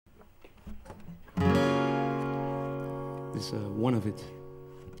is one of it.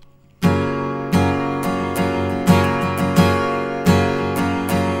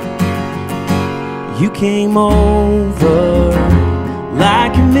 You came over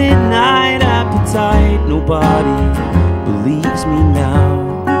like a midnight appetite. Nobody believes me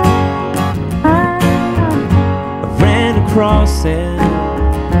now. I ran across and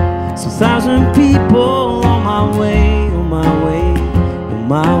some 1,000 people on my way, on my way, on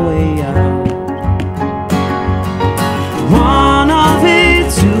my way out. One of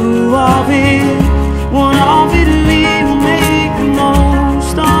it, two of it, one of it, we will make the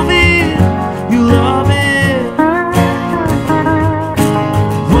most of it. You love it.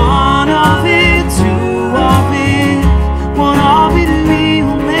 One of it, two of it, one of it, we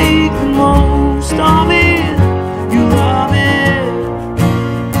will make the most of it. You love it.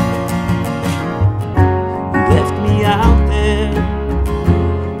 You left me out there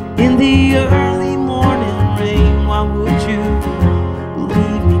in the early morning rain. Why would you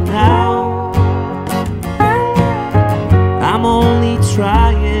leave me now? I'm only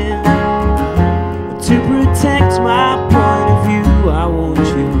trying to protect my point of view. I want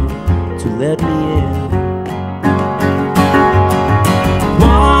you to let me in.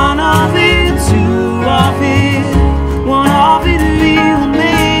 One of it, two of it, one of it, we'll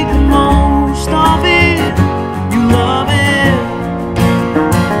make the most of it. You love it.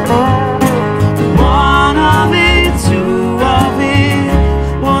 One of it, two of it,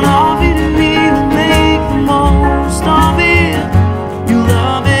 one of it, we'll make the most of it. You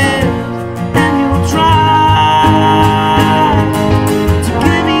love it. And you'll try to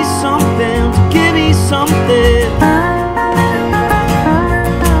give me something, to give me something.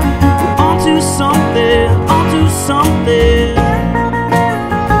 Onto something, onto something.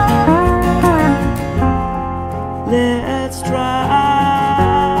 Let's try.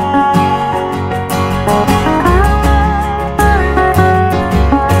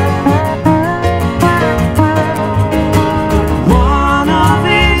 One of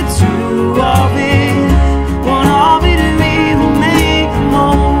it, two of it, one of it, we will make the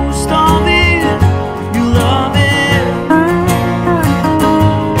most of it. You love it.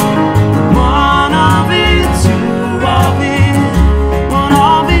 One of it, two of it, one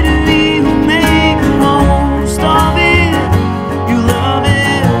of it, we will make the most of it. You love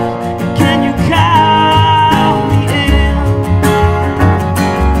it. Can you count me in?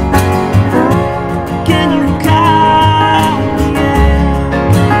 Can you count me in?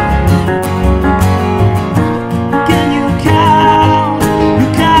 Can you count, you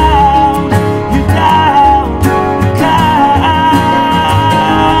count, you count, you count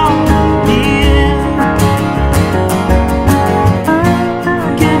me in?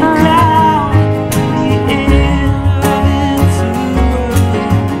 Can you count me in?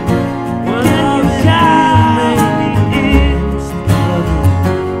 When you count me in?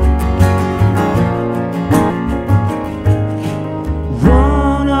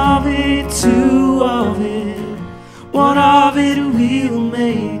 One of it, two of it, one of it, we'll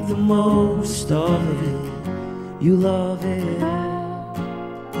make the most of it. You love it.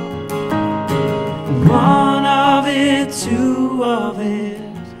 One of it, two of it,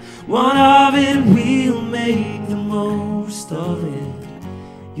 one of it, we'll make the most of it.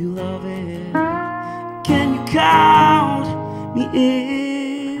 You love it. Can you count me in?